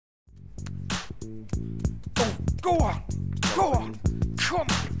Oh, go on. Go on. Come on.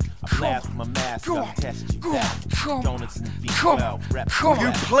 Come on. Will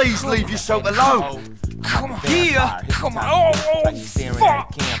you please leave yourself alone? Come on. Here. Come on. Oh,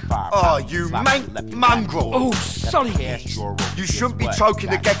 fuck. Oh, you mongrel. Oh, sorry. You shouldn't be choking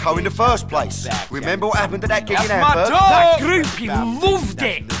the gecko in the first place. Remember what happened at that gig in Hamburg? That groupie loved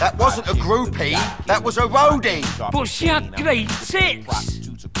it. That wasn't a groupie, that was a roadie. But she had great tits.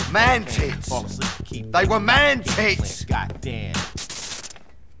 Man tits. They were man tits.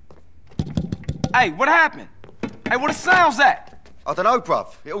 Hey, what happened? Hey, what the sound's at? I don't know,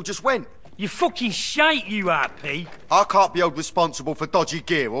 bruv. It all just went. You fucking shite, you RP. I can't be held responsible for dodgy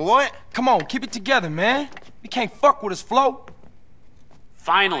gear, all right? Come on, keep it together, man. You can't fuck with us, Flo.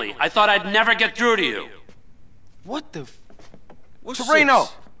 Finally, I thought I'd never get through to you. What the What's Torino,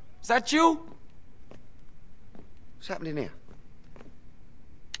 this? is that you? What's happening here?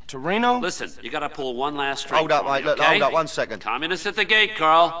 Torino? Listen, you gotta pull one last string. Hold up, for me, mate. Look, okay? hold up 1 second. Communists at the gate,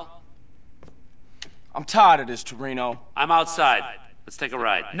 Carl. I'm tired of this, Torino. I'm outside. Let's take a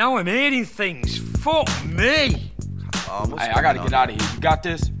ride. Now I'm hearing things. Fuck me. Hey, I gotta get out of here. You got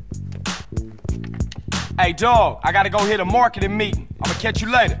this? Hey, Dogg, I gotta go hit a marketing meeting. I'ma catch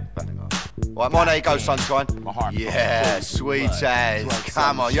you later. Right, mine, there you go, sunshine. My heart. Yeah, sweet as.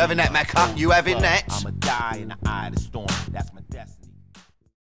 Come on, you having that, Macca? You having that? I'ma die in the eye of the storm. That's my